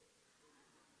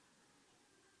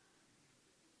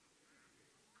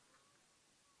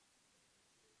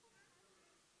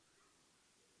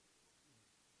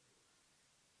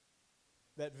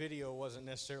That video wasn't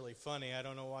necessarily funny. I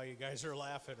don't know why you guys are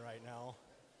laughing right now.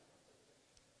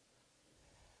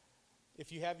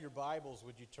 If you have your Bibles,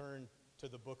 would you turn to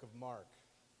the book of Mark?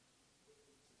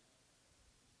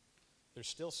 There's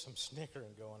still some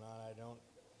snickering going on. I don't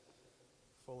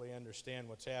fully understand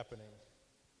what's happening.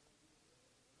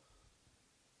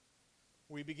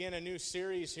 We begin a new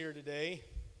series here today,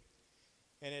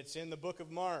 and it's in the book of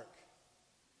Mark.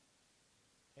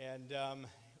 And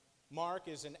Mark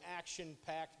is an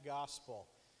action-packed gospel.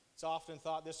 It's often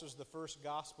thought this was the first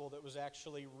gospel that was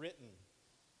actually written,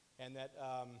 and that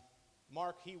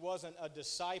Mark, he wasn't a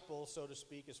disciple, so to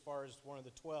speak, as far as one of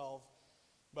the 12,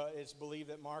 but it's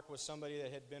believed that Mark was somebody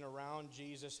that had been around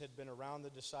Jesus, had been around the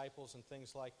disciples and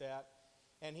things like that,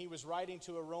 and he was writing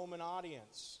to a Roman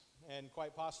audience, and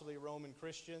quite possibly Roman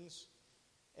Christians,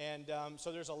 and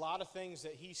so there's a lot of things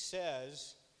that he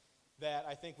says that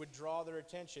I think would draw their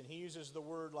attention. He uses the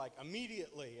word like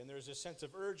immediately, and there's a sense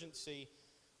of urgency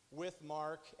with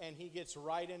Mark, and he gets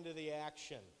right into the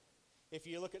action. If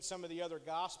you look at some of the other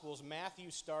Gospels, Matthew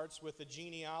starts with the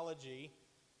genealogy,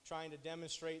 trying to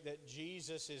demonstrate that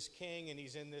Jesus is king and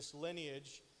he's in this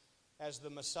lineage as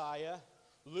the Messiah.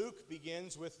 Luke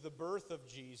begins with the birth of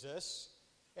Jesus,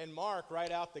 and Mark,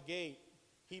 right out the gate,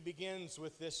 he begins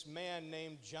with this man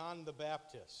named John the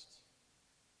Baptist.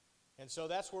 And so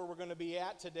that's where we're going to be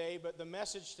at today, but the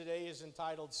message today is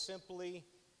entitled Simply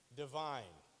Divine.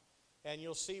 And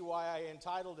you'll see why I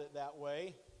entitled it that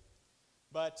way.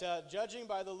 But judging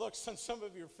by the looks on some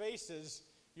of your faces,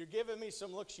 you're giving me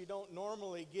some looks you don't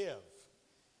normally give.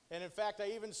 And in fact,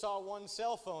 I even saw one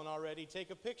cell phone already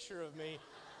take a picture of me.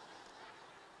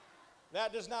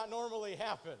 That does not normally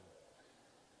happen.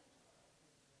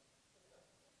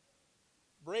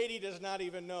 Brady does not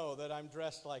even know that I'm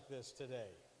dressed like this today.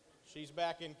 She's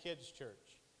back in kids' church.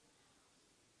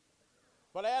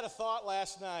 But I had a thought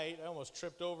last night. I almost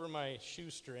tripped over my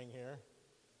shoestring here.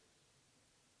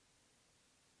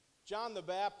 John the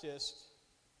Baptist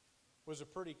was a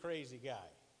pretty crazy guy.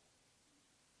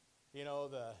 You know,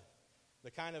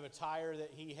 the kind of attire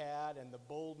that he had and the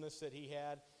boldness that he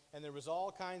had. And there was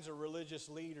all kinds of religious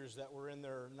leaders that were in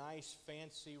their nice,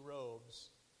 fancy robes.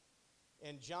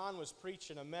 And John was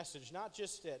preaching a message, not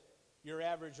just at your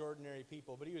average, ordinary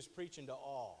people, but he was preaching to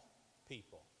all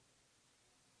people.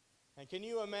 And can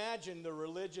you imagine the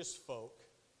religious folk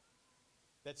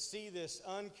that see this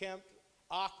unkempt,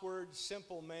 awkward,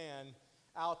 simple man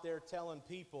out there telling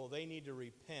people they need to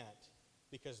repent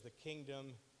because the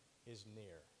kingdom is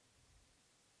near?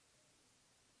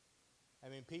 I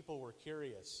mean, people were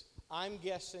curious. I'm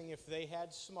guessing if they had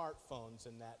smartphones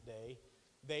in that day,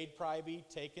 they'd probably be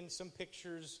taking some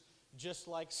pictures just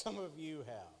like some of you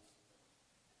have.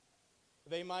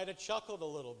 They might have chuckled a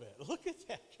little bit. Look at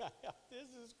that guy. This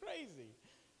is crazy.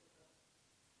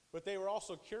 But they were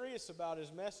also curious about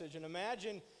his message. And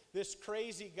imagine this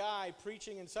crazy guy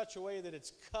preaching in such a way that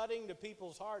it's cutting to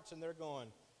people's hearts, and they're going,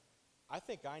 I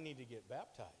think I need to get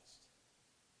baptized.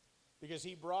 Because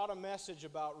he brought a message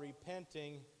about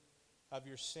repenting of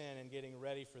your sin and getting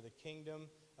ready for the kingdom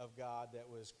of God that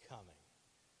was coming.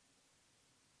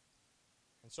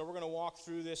 And so we're going to walk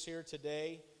through this here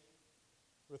today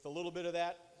with a little bit of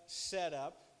that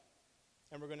setup,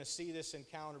 and we're going to see this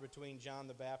encounter between John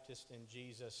the Baptist and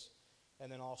Jesus,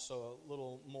 and then also a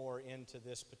little more into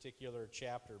this particular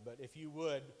chapter. But if you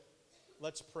would,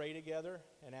 let's pray together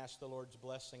and ask the Lord's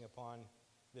blessing upon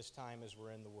this time as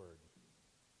we're in the Word.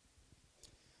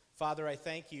 Father, I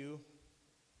thank you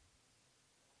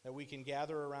that we can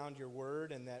gather around your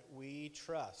Word and that we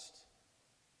trust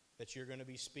that you're going to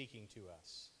be speaking to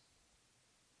us.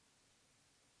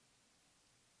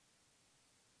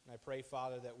 And I pray,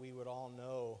 Father, that we would all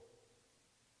know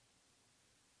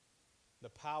the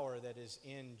power that is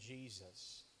in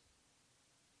Jesus.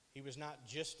 He was not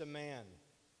just a man,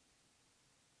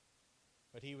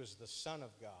 but he was the Son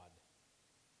of God.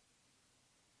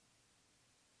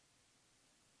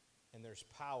 And there's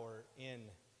power in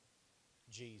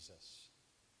Jesus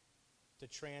to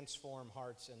transform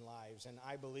hearts and lives. And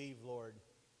I believe, Lord,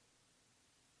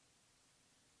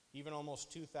 even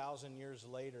almost 2,000 years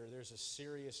later, there's a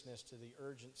seriousness to the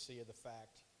urgency of the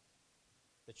fact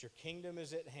that your kingdom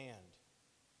is at hand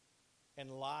and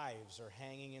lives are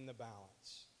hanging in the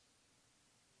balance.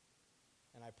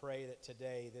 And I pray that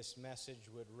today this message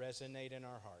would resonate in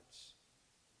our hearts.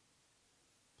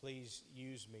 Please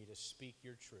use me to speak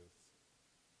your truth.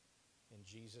 In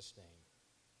Jesus'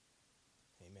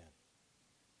 name, amen.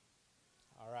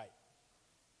 All right.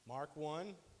 Mark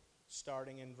 1,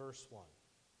 starting in verse 1.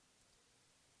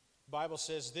 The Bible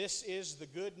says, this is the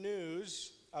good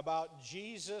news about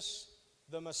Jesus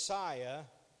the Messiah,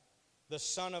 the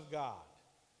Son of God.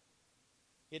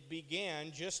 It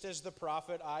began just as the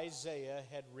prophet Isaiah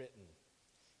had written.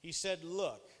 He said,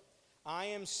 "Look, I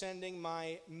am sending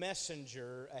my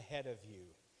messenger ahead of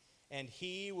you, and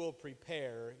he will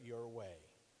prepare your way.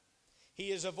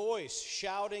 He is a voice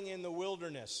shouting in the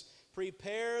wilderness,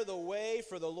 'Prepare the way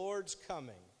for the Lord's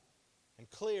coming, and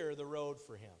clear the road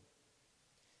for him.'"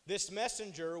 This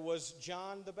messenger was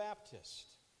John the Baptist.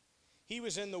 He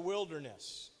was in the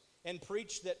wilderness and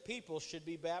preached that people should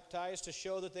be baptized to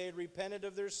show that they had repented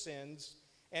of their sins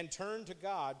and turned to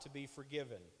God to be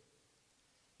forgiven.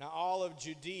 Now all of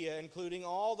Judea, including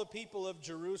all the people of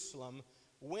Jerusalem,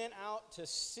 went out to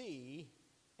see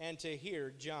and to hear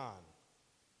John.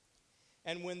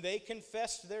 And when they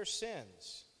confessed their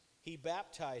sins, he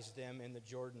baptized them in the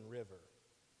Jordan River.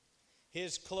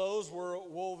 His clothes were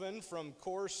woven from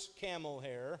coarse camel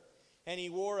hair, and he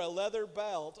wore a leather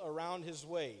belt around his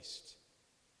waist.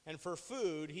 And for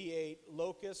food, he ate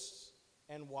locusts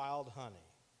and wild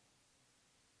honey.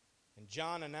 And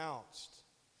John announced,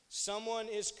 "Someone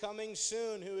is coming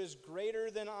soon who is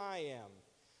greater than I am,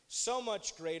 so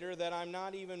much greater that I'm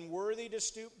not even worthy to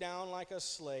stoop down like a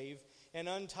slave and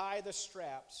untie the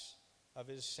straps of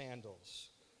his sandals.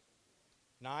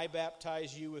 And I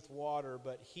baptize you with water,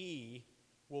 but he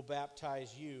will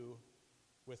baptize you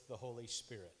with the Holy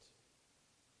Spirit."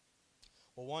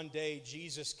 Well, one day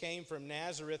Jesus came from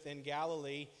Nazareth in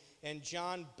Galilee, and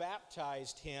John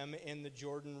baptized him in the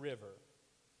Jordan River.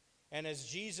 And as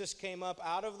Jesus came up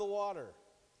out of the water,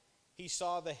 he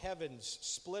saw the heavens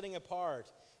splitting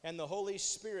apart and the Holy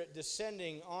Spirit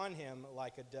descending on him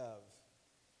like a dove.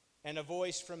 And a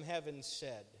voice from heaven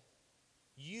said,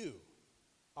 "You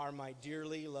are my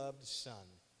dearly loved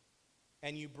Son,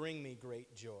 and you bring me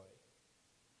great joy."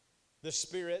 The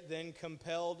Spirit then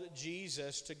compelled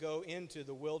Jesus to go into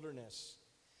the wilderness,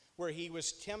 where he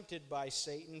was tempted by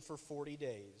Satan for 40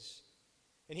 days.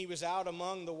 And he was out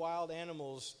among the wild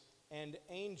animals, and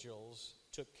angels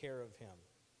took care of him.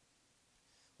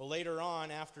 Well, later on,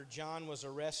 after John was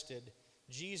arrested,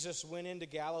 Jesus went into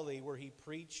Galilee, where he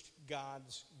preached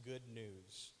God's good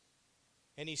news.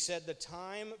 And he said, "The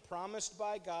time promised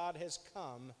by God has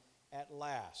come at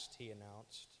last," he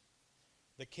announced.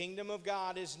 "The kingdom of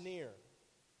God is near.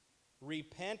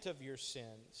 Repent of your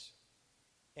sins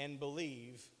and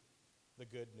believe the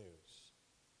good news."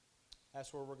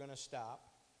 That's where we're going to stop.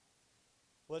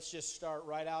 Let's just start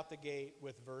right out the gate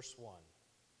with verse 1.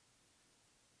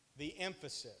 The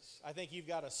emphasis. I think you've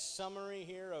got a summary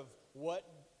here of what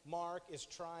Mark is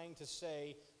trying to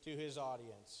say to his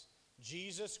audience.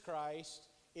 Jesus Christ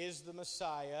is the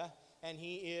Messiah, and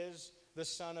he is the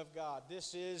Son of God.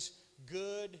 This is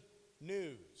good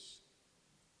news.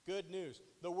 Good news.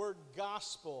 The word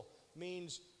gospel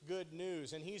means good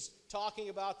news. And he's talking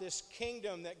about this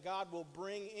kingdom that God will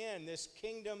bring in, this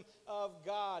kingdom of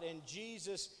God. And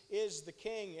Jesus is the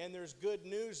king, and there's good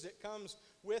news that comes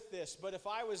with this. But if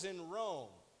I was in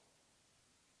Rome,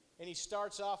 and he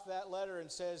starts off that letter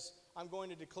and says, "I'm going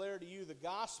to declare to you the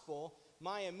gospel,"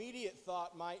 my immediate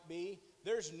thought might be,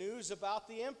 there's news about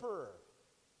the emperor,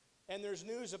 and there's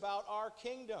news about our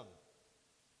kingdom.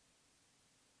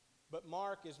 But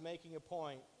Mark is making a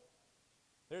point.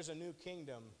 There's a new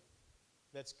kingdom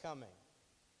that's coming.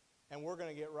 And we're going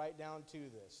to get right down to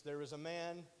this. There was a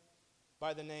man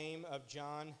by the name of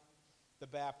John the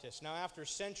Baptist. Now, after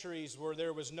centuries where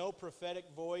there was no prophetic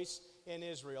voice in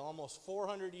Israel, almost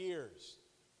 400 years,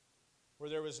 where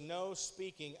there was no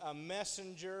speaking, a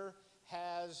messenger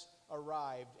has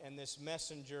arrived, and this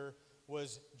messenger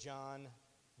was John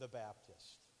the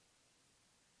Baptist.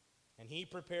 And he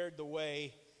prepared the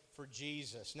way for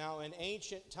Jesus. Now, in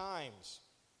ancient times,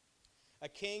 a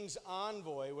king's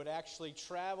envoy would actually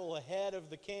travel ahead of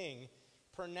the king,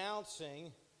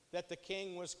 pronouncing that the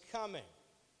king was coming.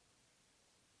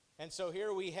 And so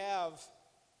here we have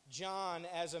John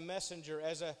as a messenger,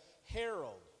 as a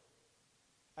herald,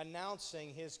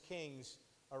 announcing his king's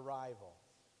arrival.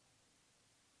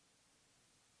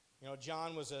 You know,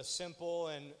 John was a simple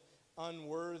and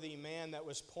unworthy man that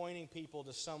was pointing people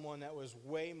to someone that was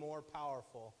way more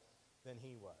powerful than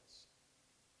he was.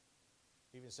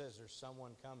 He even says there's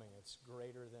someone coming that's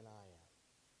greater than I am.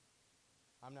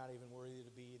 I'm not even worthy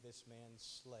to be this man's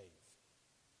slave.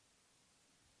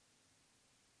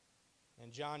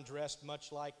 And John dressed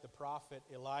much like the prophet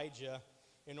Elijah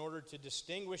in order to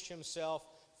distinguish himself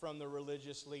from the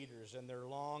religious leaders and their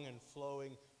long and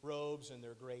flowing robes and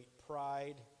their great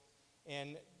pride.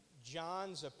 And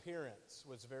John's appearance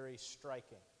was very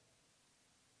striking.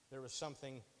 There was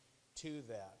something to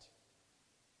that.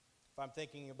 If I'm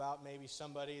thinking about maybe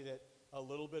somebody that a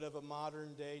little bit of a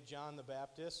modern day John the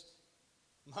Baptist,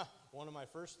 One of my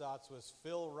first thoughts was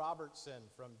Phil Robertson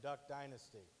from Duck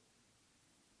Dynasty.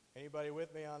 Anybody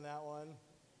with me on that one?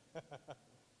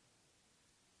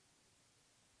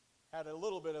 Had a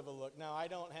little bit of a look. Now, I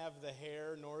don't have the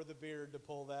hair nor the beard to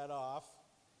pull that off.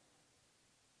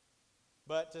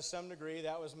 But to some degree,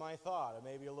 that was my thought.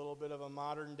 Maybe a little bit of a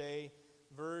modern day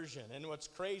version. And what's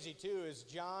crazy, too, is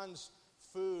John's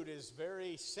food is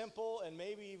very simple and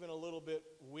maybe even a little bit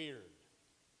weird.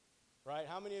 Right?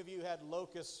 How many of you had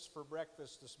locusts for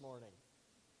breakfast this morning?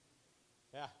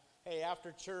 Yeah. Hey,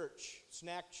 after church,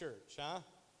 snack church, huh?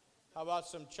 How about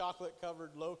some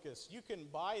chocolate-covered locusts? You can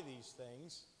buy these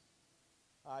things.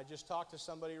 I just talked to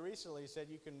somebody recently. He said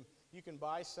you can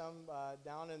buy some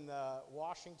down in the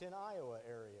Washington, Iowa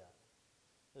area.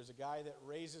 There's a guy that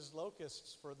raises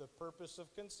locusts for the purpose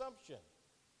of consumption.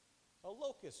 A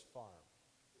locust farm.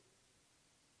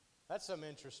 That's some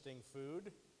interesting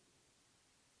food.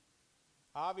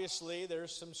 Obviously,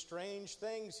 there's some strange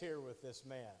things here with this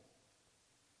man.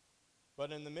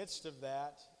 But in the midst of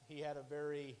that, he had a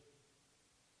very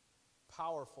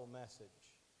powerful message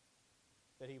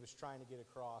that he was trying to get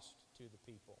across to the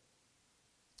people.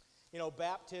 You know,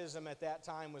 baptism at that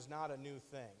time was not a new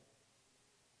thing.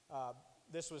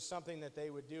 This was something that they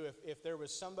would do. If there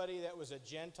was somebody that was a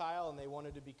Gentile and they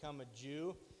wanted to become a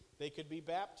Jew, they could be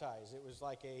baptized. It was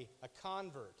like a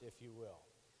convert, if you will.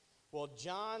 Well,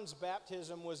 John's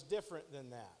baptism was different than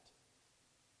that.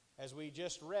 As we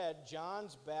just read,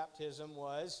 John's baptism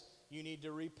was you need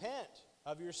to repent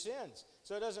of your sins.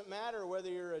 So it doesn't matter whether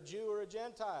you're a Jew or a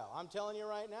Gentile. I'm telling you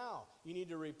right now, you need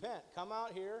to repent. Come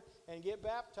out here and get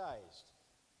baptized.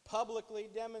 Publicly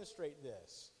demonstrate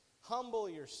this. Humble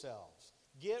yourselves.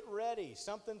 Get ready.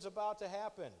 Something's about to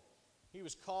happen. He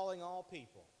was calling all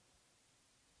people.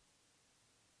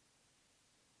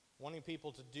 Wanting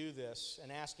people to do this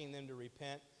and asking them to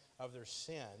repent of their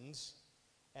sins.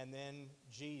 And then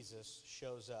Jesus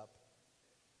shows up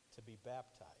to be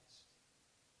baptized.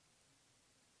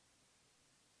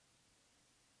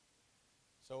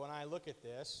 So when I look at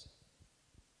this,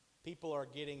 people are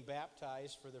getting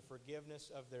baptized for the forgiveness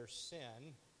of their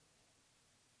sin.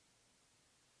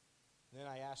 And then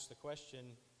I ask the question,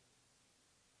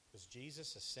 was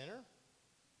Jesus a sinner?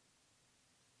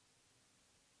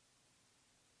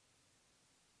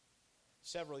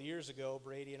 Several years ago,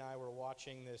 Brady and I were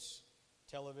watching this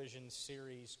television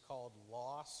series called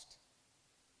Lost.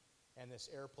 And this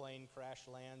airplane crash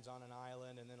lands on an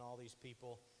island, and then all these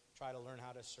people try to learn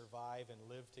how to survive and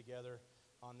live together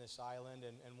on this island.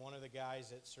 And one of the guys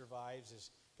that survives has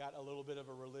got a little bit of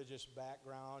a religious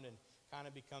background and kind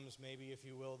of becomes maybe, if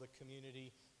you will, the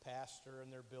community pastor,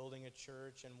 and they're building a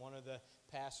church. And one of the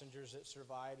passengers that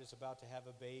survived is about to have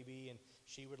a baby, and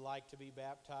she would like to be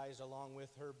baptized along with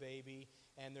her baby.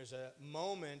 And there's a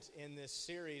moment in this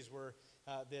series where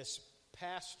this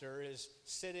pastor is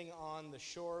sitting on the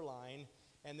shoreline,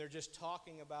 and they're just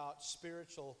talking about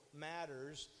spiritual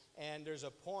matters. And there's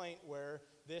a point where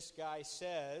this guy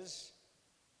says,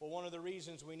 well, one of the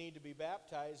reasons we need to be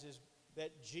baptized is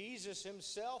that Jesus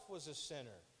himself was a sinner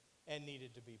and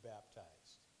needed to be baptized.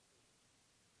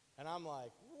 And I'm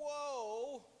like,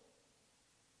 whoa,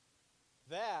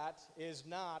 that is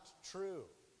not true.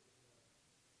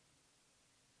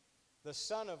 The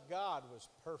Son of God was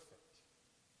perfect.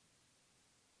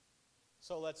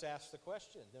 So let's ask the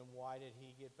question, then why did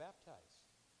he get baptized?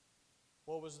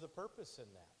 What was the purpose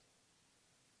in that?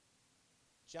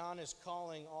 John is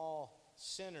calling all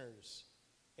sinners,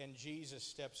 and Jesus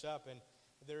steps up. And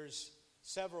there's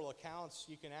several accounts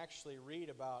you can actually read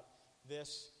about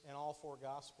this in all four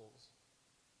Gospels.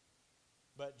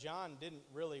 But John didn't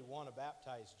really want to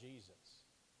baptize Jesus.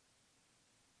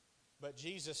 But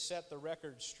Jesus set the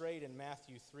record straight in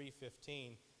Matthew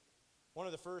 3:15. One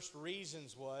of the first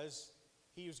reasons was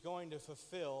he was going to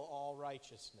fulfill all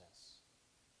righteousness.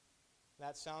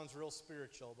 That sounds real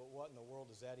spiritual, but what in the world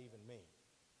does that even mean?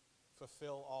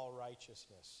 Fulfill all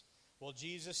righteousness. Well,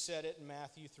 Jesus said it in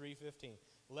Matthew 3:15.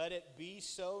 Let it be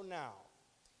so now.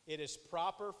 It is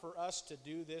proper for us to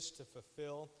do this to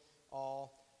fulfill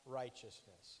all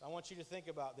righteousness. I want you to think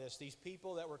about this. These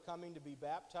people that were coming to be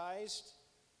baptized,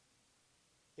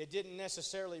 it didn't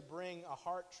necessarily bring a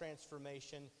heart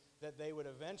transformation that they would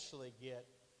eventually get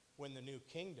when the new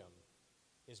kingdom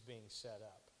is being set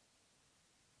up.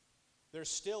 There's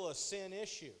still a sin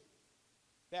issue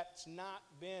that's not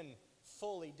been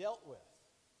fully dealt with,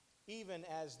 even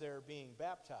as they're being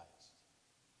baptized.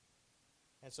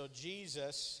 And so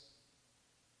Jesus,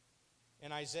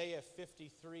 in Isaiah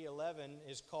 53:11,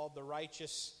 is called the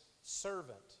righteous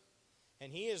servant.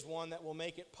 And he is one that will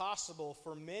make it possible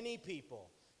for many people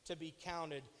to be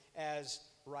counted as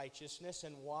righteousness.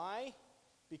 And why?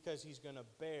 because he's going to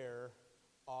bear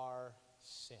our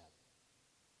sin.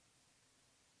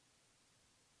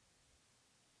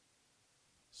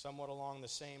 Somewhat along the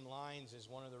same lines is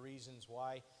one of the reasons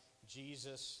why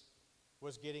Jesus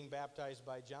was getting baptized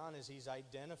by John, is he's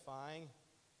identifying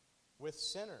with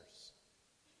sinners.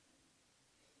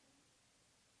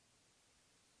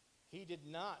 He did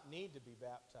not need to be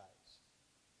baptized,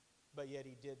 but yet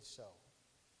he did so,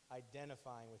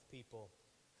 identifying with people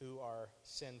who are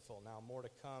sinful. Now, more to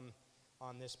come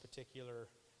on this particular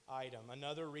item.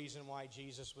 Another reason why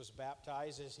Jesus was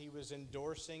baptized is he was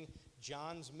endorsing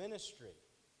John's ministry.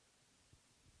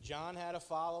 John had a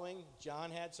following. John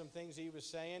had some things he was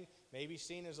saying, maybe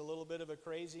seen as a little bit of a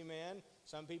crazy man.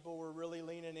 Some people were really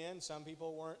leaning in. Some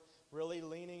people weren't really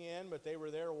leaning in, but they were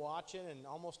there watching and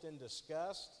almost in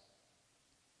disgust.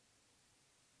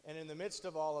 And in the midst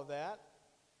of all of that,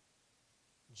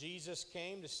 Jesus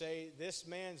came to say, this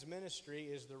man's ministry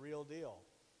is the real deal,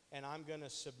 and I'm going to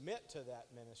submit to that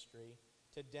ministry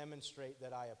to demonstrate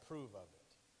that I approve of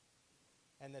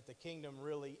it and that the kingdom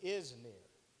really is near,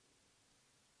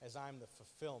 as I'm the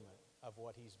fulfillment of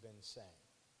what he's been saying.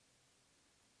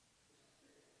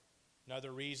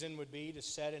 Another reason would be to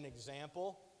set an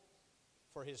example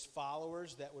for his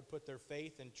followers that would put their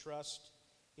faith and trust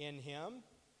in him.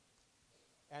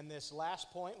 And this last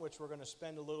point, which we're going to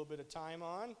spend a little bit of time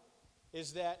on,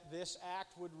 is that this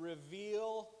act would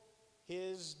reveal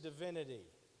his divinity.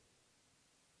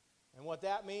 And what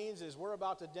that means is we're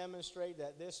about to demonstrate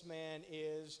that this man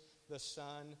is the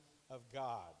Son of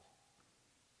God.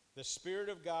 The Spirit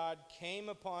of God came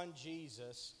upon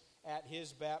Jesus at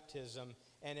his baptism,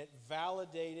 and it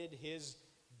validated his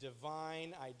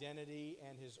divine identity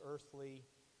and his earthly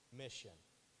mission.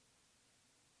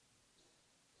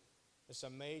 It's a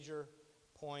major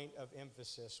point of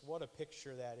emphasis. What a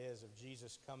picture that is of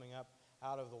Jesus coming up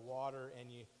out of the water, and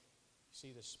you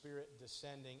see the Spirit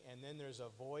descending, and then there's a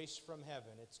voice from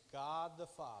heaven. It's God the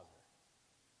Father.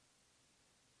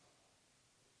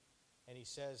 And he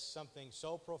says something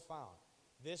so profound.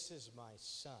 This is my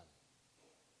Son.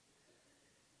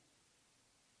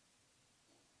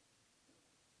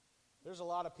 There's a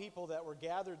lot of people that were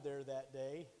gathered there that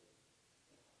day.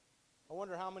 I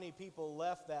wonder how many people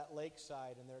left that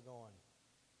lakeside and they're going,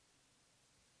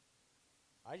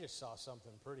 I just saw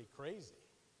something pretty crazy.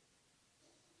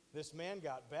 This man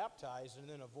got baptized, and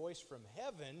then a voice from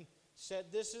heaven said,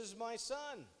 this is my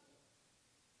Son.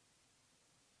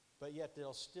 But yet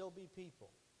there'll still be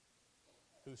people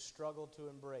who struggle to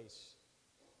embrace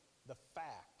the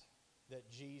fact that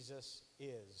Jesus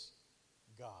is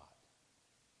God.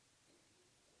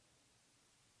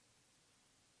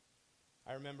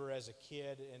 I remember as a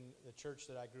kid in the church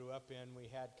that I grew up in, we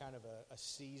had kind of a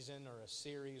season or a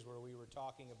series where we were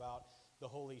talking about the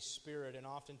Holy Spirit, and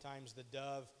oftentimes the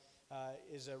dove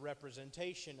is a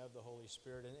representation of the Holy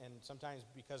Spirit, and sometimes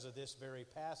because of this very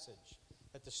passage,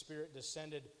 that the Spirit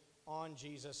descended on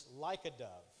Jesus like a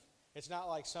dove. It's not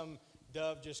like some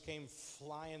dove just came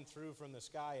flying through from the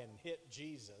sky and hit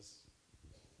Jesus,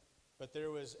 but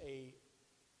there was a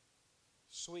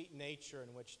sweet nature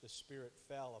in which the Spirit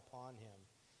fell upon him.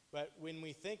 But when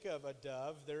we think of a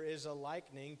dove, there is a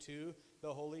likening to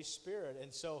the Holy Spirit.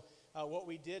 And so what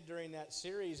we did during that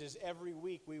series is every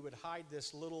week we would hide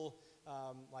this little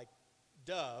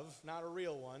dove, not a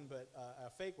real one, but a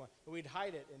fake one. But we'd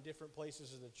hide it in different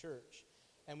places of the church.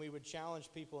 And we would challenge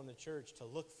people in the church to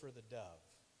look for the dove,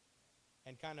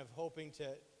 and kind of hoping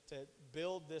to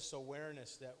build this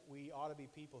awareness that we ought to be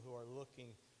people who are looking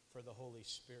for the Holy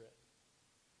Spirit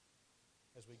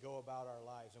as we go about our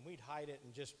lives. And we'd hide it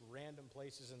in just random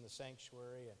places in the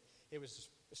sanctuary, and it was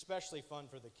especially fun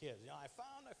for the kids. You know, I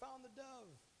found the dove.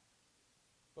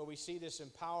 But we see this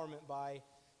empowerment by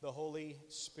the Holy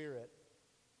Spirit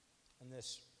and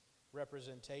this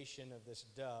representation of this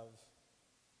dove.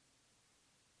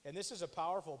 And this is a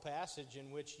powerful passage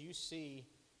in which you see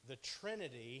the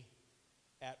Trinity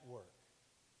at work.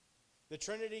 The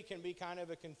Trinity can be kind of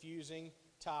a confusing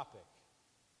topic.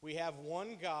 We have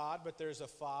one God, but there's a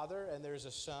Father, and there's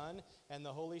a Son, and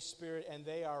the Holy Spirit, and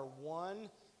they are one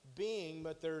being,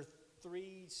 but they're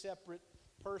three separate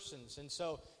persons. And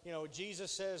so,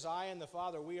 Jesus says, I and the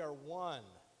Father, we are one.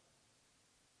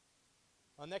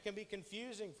 And that can be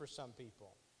confusing for some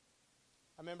people.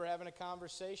 I remember having a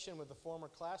conversation with a former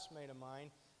classmate of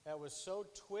mine that was so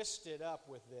twisted up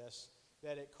with this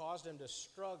that it caused him to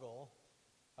struggle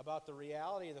about the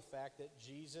reality of the fact that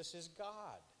Jesus is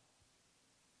God.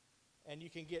 And you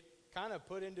can get kind of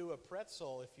put into a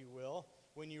pretzel, if you will,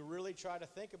 when you really try to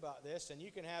think about this. And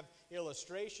you can have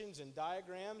illustrations and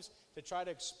diagrams to try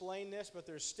to explain this, but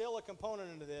there's still a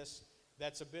component into this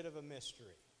that's a bit of a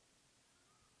mystery.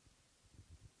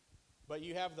 But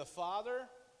you have the Father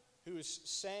who's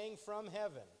saying from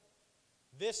heaven,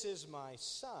 "This is my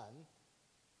Son."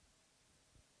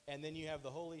 And then you have the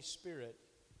Holy Spirit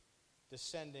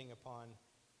descending upon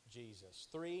Jesus.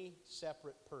 3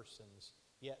 separate persons,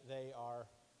 yet they are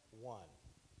one.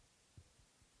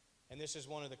 And this is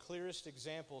one of the clearest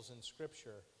examples in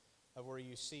Scripture of where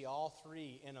you see all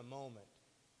 3 in a moment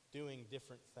doing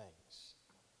different things.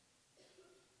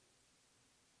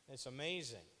 It's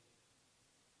amazing.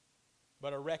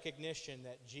 But a recognition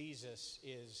that Jesus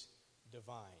is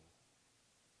divine.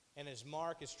 And as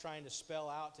Mark is trying to spell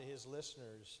out to his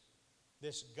listeners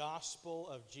this gospel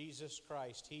of Jesus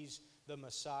Christ, he's the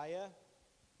Messiah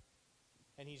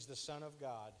and he's the Son of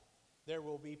God, there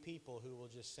will be people who will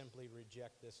just simply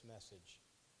reject this message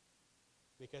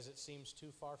because it seems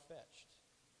too far-fetched.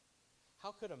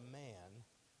 How could a man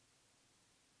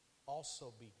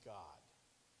also be God?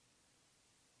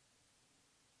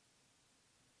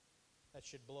 That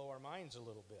should blow our minds a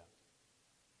little bit.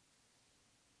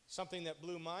 Something that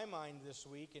blew my mind this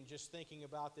week in just thinking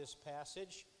about this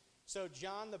passage. So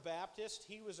John the Baptist,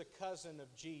 he was a cousin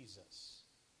of Jesus.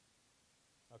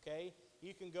 Okay?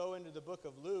 You can go into the book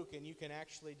of Luke and you can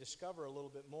actually discover a little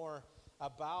bit more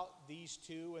about these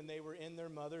two when they were in their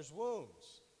mother's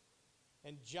wombs.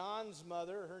 And John's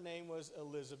mother, her name was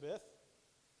Elizabeth.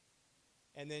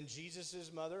 And then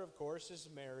Jesus' mother, of course, is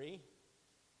Mary.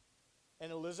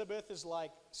 And Elizabeth is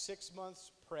like 6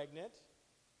 months pregnant.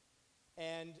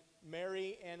 And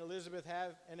Mary and Elizabeth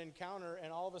have an encounter,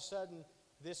 and all of a sudden,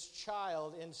 this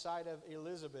child inside of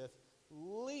Elizabeth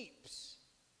leaps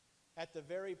at the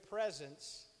very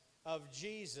presence of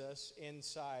Jesus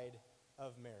inside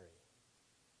of Mary.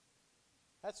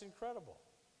 That's incredible.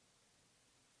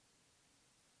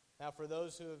 Now, for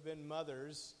those who have been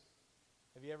mothers,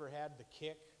 have you ever had the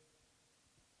kick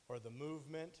or the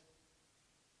movement,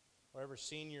 or ever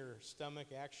seen your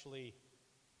stomach actually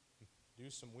do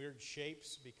some weird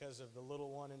shapes because of the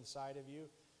little one inside of you?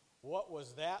 What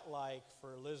was that like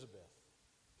for Elizabeth?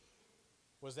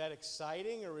 Was that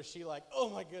exciting, or was she like, "Oh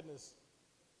my goodness"?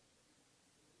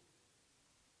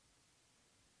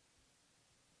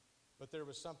 But there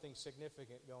was something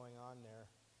significant going on there.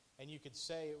 And you could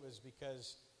say it was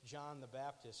because John the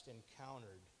Baptist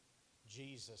encountered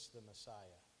Jesus the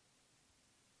Messiah.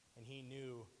 And he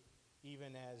knew,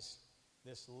 even as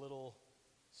this little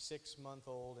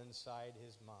 6-month-old inside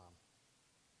his mom,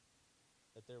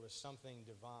 that there was something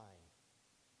divine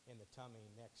in the tummy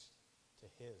next to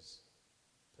his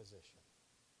position.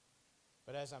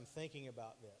 But as I'm thinking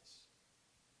about this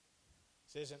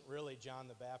isn't really John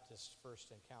the Baptist's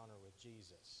first encounter with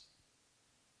Jesus.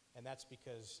 And that's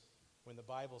because when the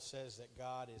Bible says that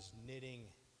God is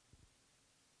knitting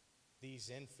these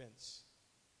infants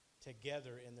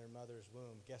together in their mother's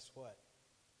womb, guess what?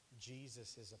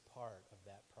 Jesus is a part of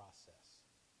that process.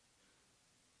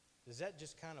 Does that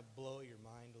just kind of blow your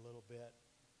mind a little bit?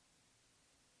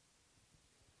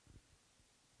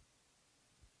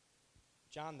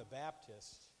 John the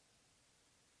Baptist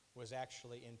was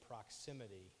actually in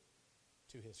proximity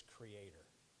to his Creator,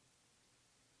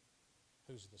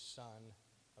 who's the Son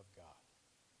of God.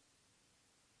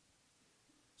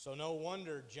 So no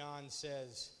wonder John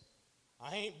says,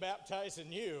 "I ain't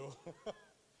baptizing you.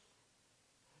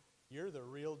 You're the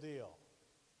real deal."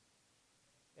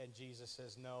 And Jesus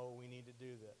says, "No, we need to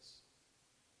do this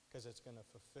because it's going to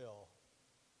fulfill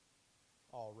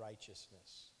all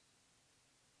righteousness."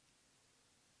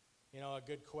 You know, a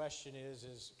good question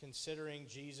is considering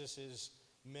Jesus'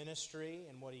 ministry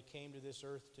and what he came to this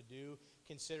earth to do,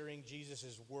 considering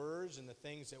Jesus' words and the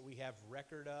things that we have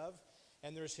record of.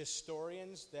 And there's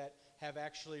historians that have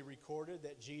actually recorded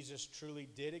that Jesus truly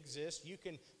did exist. You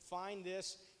can find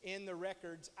this in the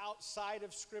records outside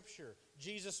of Scripture.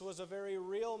 Jesus was a very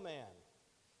real man.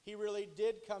 He really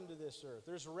did come to this earth.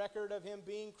 There's record of him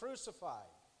being crucified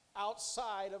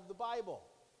outside of the Bible.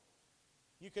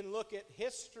 You can look at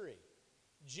history.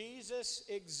 Jesus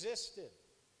existed.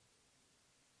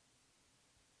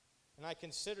 And I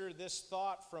consider this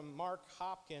thought from Mark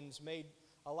Hopkins, made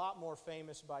a lot more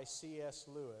famous by C.S.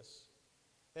 Lewis,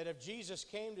 that if Jesus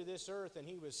came to this earth and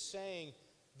he was saying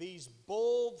these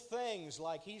bold things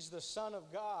like he's the Son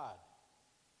of God,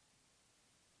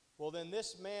 well, then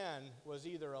this man was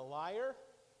either a liar,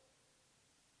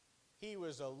 he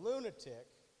was a lunatic,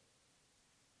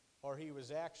 or he was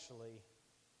actually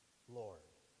Lord.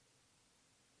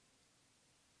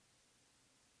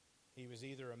 He was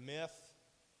either a myth,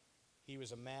 he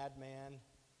was a madman,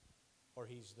 or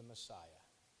he's the Messiah.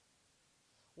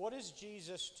 What is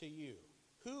Jesus to you?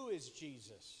 Who is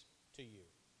Jesus to you?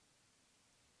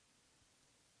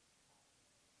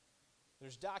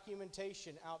 There's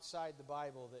documentation outside the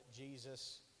Bible that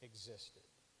Jesus existed.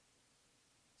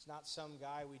 It's not some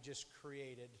guy we just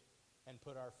created and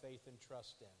put our faith and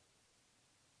trust in.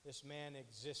 This man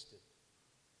existed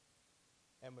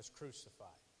and was crucified.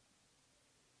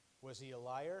 Was he a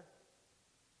liar?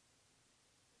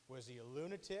 Was he a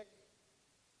lunatic?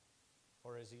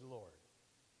 Or is he Lord?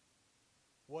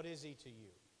 What is he to you?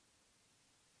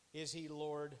 Is he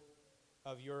Lord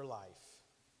of your life?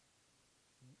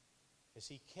 Is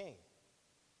he king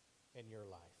in your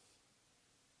life?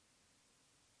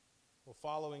 Well,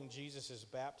 following Jesus'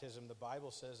 baptism, the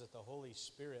Bible says that the Holy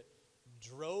Spirit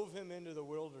drove him into the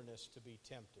wilderness to be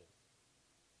tempted.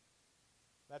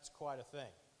 That's quite a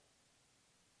thing.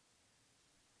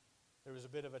 There was a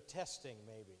bit of a testing,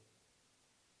 maybe,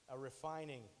 a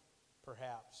refining,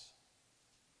 perhaps.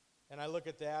 And I look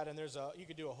at that, and you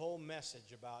could do a whole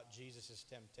message about Jesus'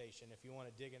 temptation. If you want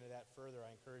to dig into that further,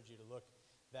 I encourage you to look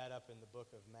that up in the book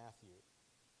of Matthew.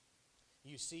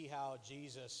 You see how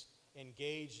Jesus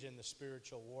engaged in the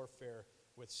spiritual warfare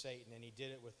with Satan, and he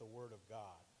did it with the Word of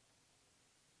God.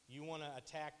 You want to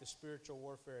attack the spiritual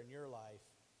warfare in your life,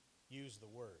 use the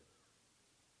Word.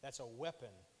 That's a weapon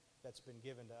that's been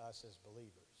given to us as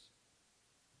believers.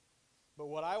 But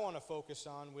what I want to focus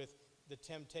on with the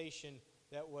temptation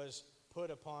that was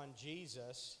put upon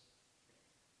Jesus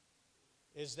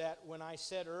is that when I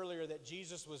said earlier that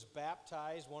Jesus was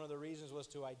baptized, one of the reasons was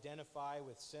to identify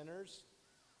with sinners.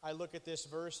 I look at this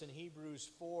verse in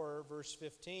Hebrews 4, verse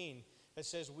 15. It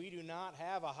says, "We do not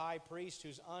have a high priest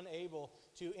who's unable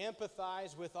to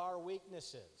empathize with our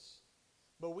weaknesses,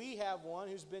 but we have one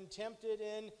who's been tempted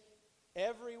in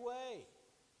every way,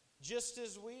 just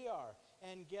as we are.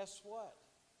 And guess what?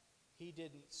 He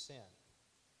didn't sin."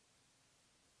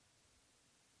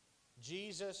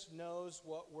 Jesus knows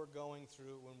what we're going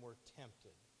through when we're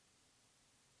tempted.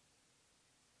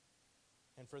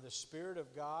 And for the Spirit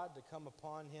of God to come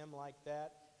upon him like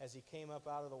that as he came up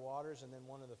out of the waters, and then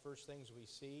one of the first things we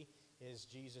see is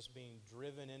Jesus being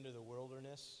driven into the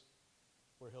wilderness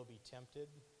where he'll be tempted.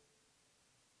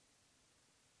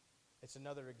 It's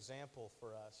another example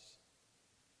for us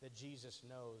that Jesus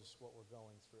knows what we're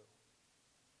going through.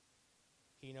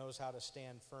 He knows how to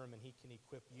stand firm, and he can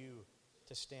equip you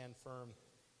to stand firm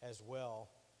as well.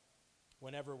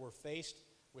 Whenever we're faced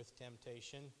with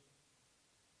temptation,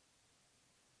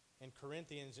 in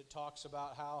Corinthians it talks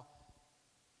about how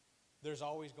there's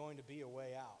always going to be a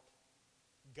way out.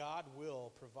 God will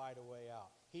provide a way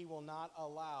out. He will not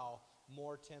allow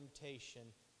more temptation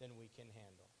than we can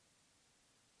handle.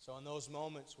 So in those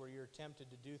moments where you're tempted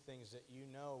to do things that you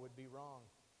know would be wrong,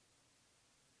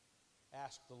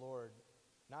 ask the Lord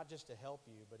not just to help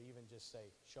you, but even just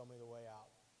say, "Show me the way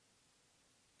out."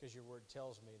 Because your word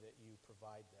tells me that you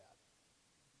provide that.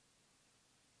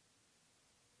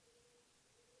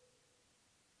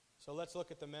 So let's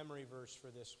look at the memory verse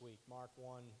for this week, Mark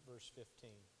 1, verse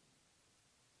 15.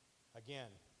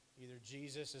 Again, either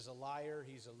Jesus is a liar,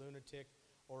 he's a lunatic,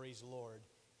 or he's Lord.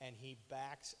 And he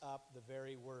backs up the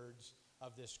very words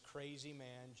of this crazy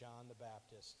man, John the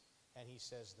Baptist. And he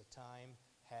says, the time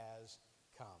has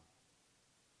come.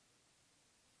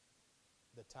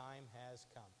 The time has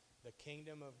come. The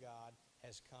kingdom of God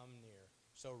has come near.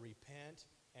 So repent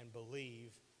and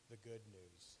believe the good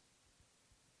news.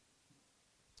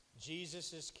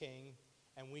 Jesus is king,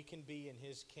 and we can be in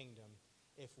his kingdom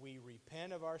if we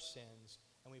repent of our sins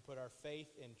and we put our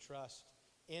faith and trust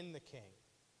in the king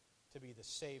to be the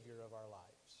Savior of our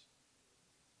lives.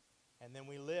 And then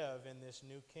we live in this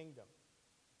new kingdom.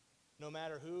 No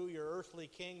matter who your earthly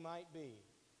king might be,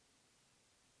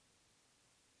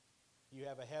 you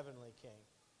have a heavenly king,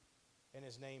 and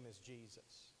his name is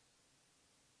Jesus.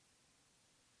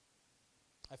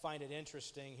 I find it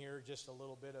interesting here, just a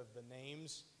little bit of the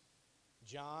names.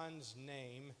 John's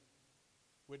name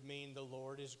would mean the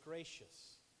Lord is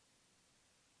gracious.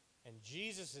 And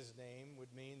Jesus' name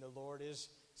would mean the Lord is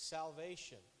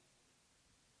salvation.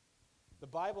 The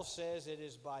Bible says it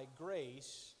is by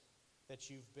grace that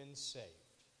you've been saved.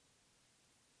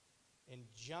 And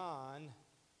John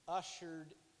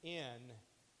ushered in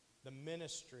the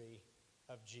ministry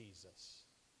of Jesus.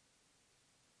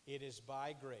 It is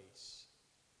by grace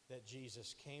that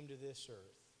Jesus came to this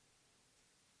earth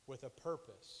with a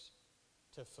purpose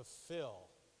to fulfill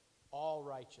all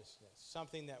righteousness,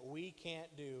 something that we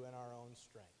can't do in our own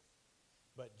strength.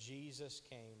 But Jesus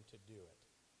came to do it.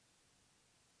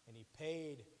 And he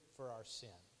paid for our sin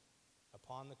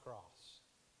upon the cross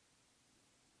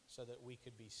so that we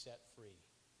could be set free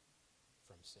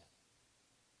from sin.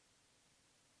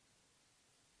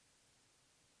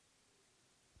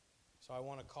 So So I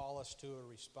want to call us to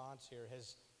a response here.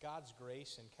 Has God's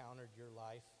grace encountered your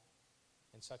life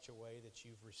in such a way that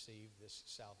you've received this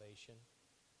salvation?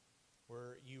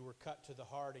 Where you were cut to the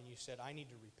heart and you said, I need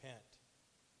to repent.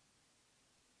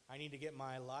 I need to get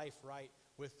my life right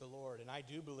with the Lord. And I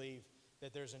do believe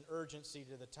that there's an urgency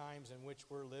to the times in which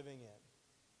we're living in.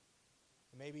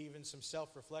 And maybe even some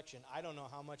self-reflection. I don't know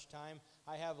how much time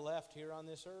I have left here on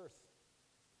this earth.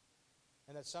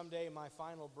 And that someday my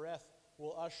final breath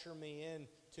will usher me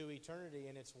into eternity,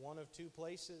 and it's one of two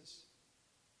places.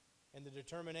 And the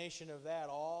determination of that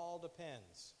all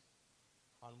depends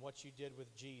on what you did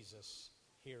with Jesus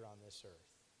here on this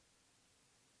earth.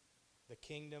 The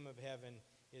kingdom of heaven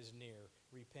is near.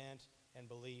 Repent and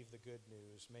believe the good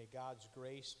news. May God's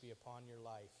grace be upon your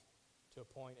life to a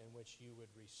point in which you would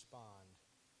respond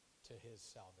to His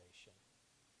salvation.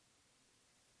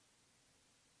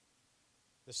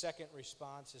 The second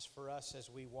response is for us as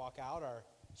we walk out our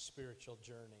spiritual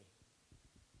journey.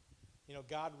 You know,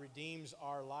 God redeems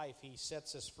our life. He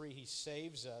sets us free. He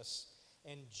saves us.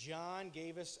 And John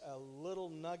gave us a little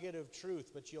nugget of truth,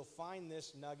 but you'll find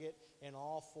this nugget in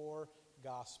all four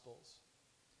Gospels.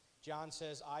 John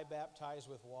says, I baptize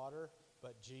with water,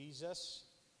 but Jesus,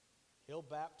 He'll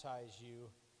baptize you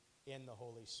in the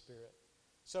Holy Spirit.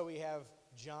 So we have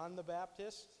John the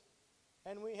Baptist,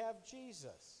 and we have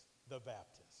Jesus the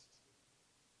Baptist.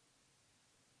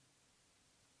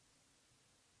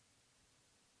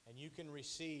 And you can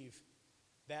receive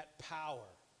that power,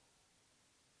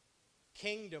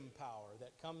 kingdom power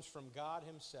that comes from God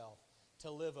Himself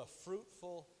to live a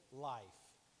fruitful life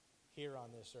here on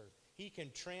this earth. He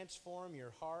can transform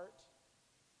your heart,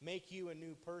 make you a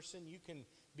new person. You can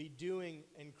be doing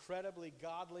incredibly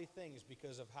godly things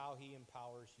because of how He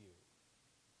empowers you.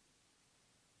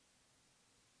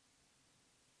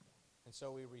 And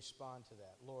so we respond to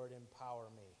that. Lord, empower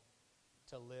me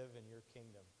to live in your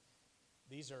kingdom.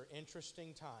 These are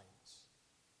interesting times.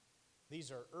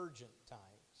 These are urgent times.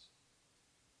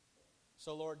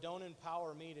 So, Lord, don't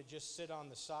empower me to just sit on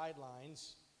the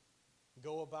sidelines,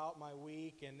 go about my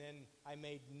week, and then I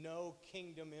made no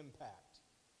kingdom impact.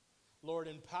 Lord,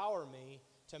 empower me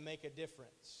to make a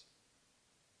difference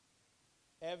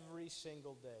every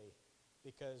single day,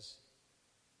 because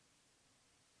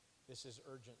this is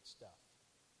urgent stuff.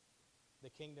 The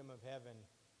kingdom of heaven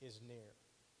is near.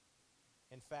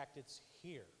 In fact, it's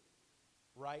here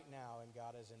right now, and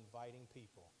God is inviting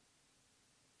people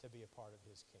to be a part of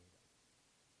His kingdom.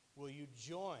 Will you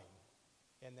join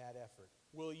in that effort?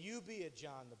 Will you be a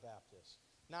John the Baptist?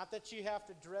 Not that you have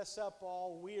to dress up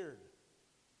all weird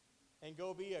and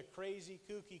go be a crazy,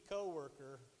 kooky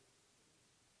coworker,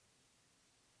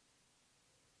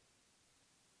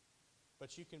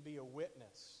 but you can be a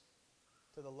witness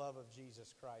to the love of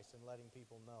Jesus Christ and letting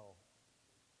people know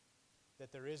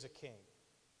that there is a king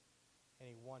and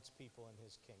He wants people in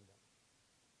His kingdom.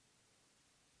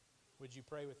 Would you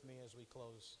pray with me as we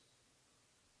close?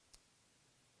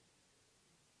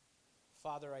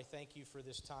 Father, I thank you for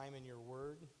this time in your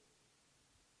word.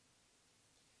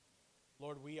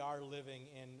 Lord, we are living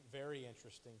in very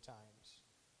interesting times.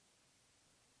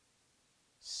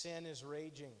 Sin is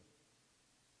raging.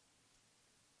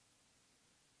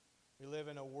 We live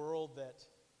in a world that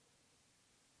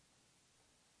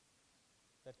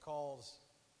calls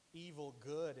evil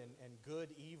good and good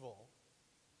evil.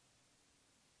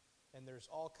 And there's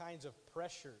all kinds of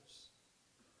pressures,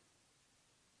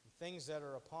 things that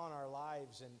are upon our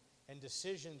lives, and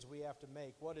decisions we have to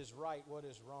make. What is right, what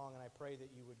is wrong, and I pray that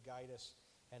you would guide us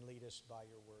and lead us by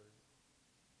your word.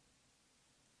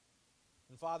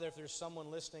 And Father, if there's someone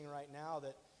listening right now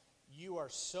that you are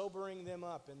sobering them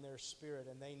up in their spirit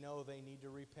and they know they need to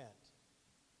repent,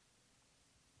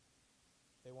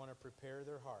 they want to prepare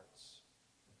their hearts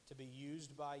to be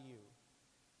used by you,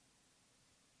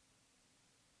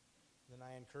 then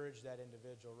I encourage that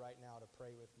individual right now to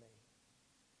pray with me.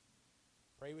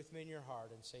 Pray with me in your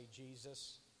heart and say,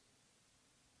 Jesus,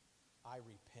 I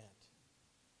repent.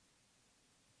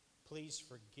 Please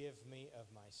forgive me of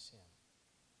my sin.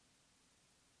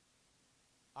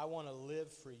 I want to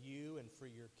live for you and for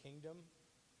your kingdom.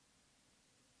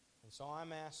 And so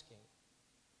I'm asking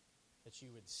that you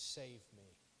would save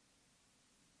me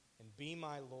and be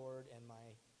my Lord and my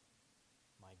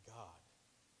God.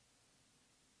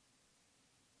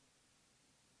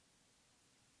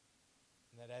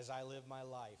 And that as I live my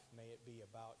life, may it be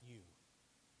about you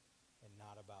and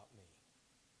not about me.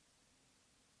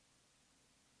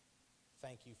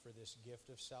 Thank you for this gift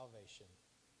of salvation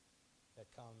that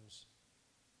comes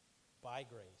by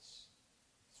grace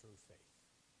through faith.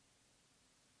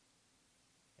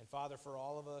 And Father, for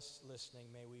all of us listening,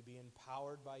 may we be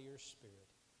empowered by your Spirit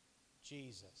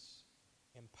Jesus,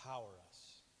 empower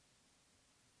us.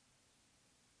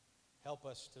 Help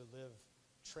us to live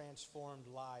transformed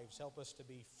lives. Help us to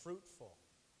be fruitful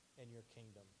in your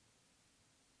kingdom.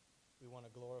 We want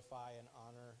to glorify and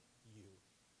honor you.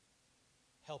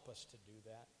 Help us to do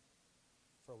that,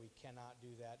 for we cannot do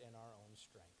that in our own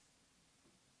strength.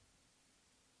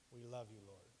 We love you,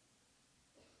 Lord.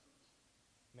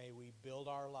 May we build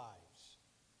our lives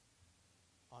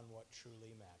on what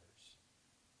truly matters.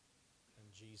 In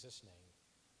Jesus'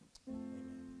 name,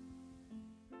 amen.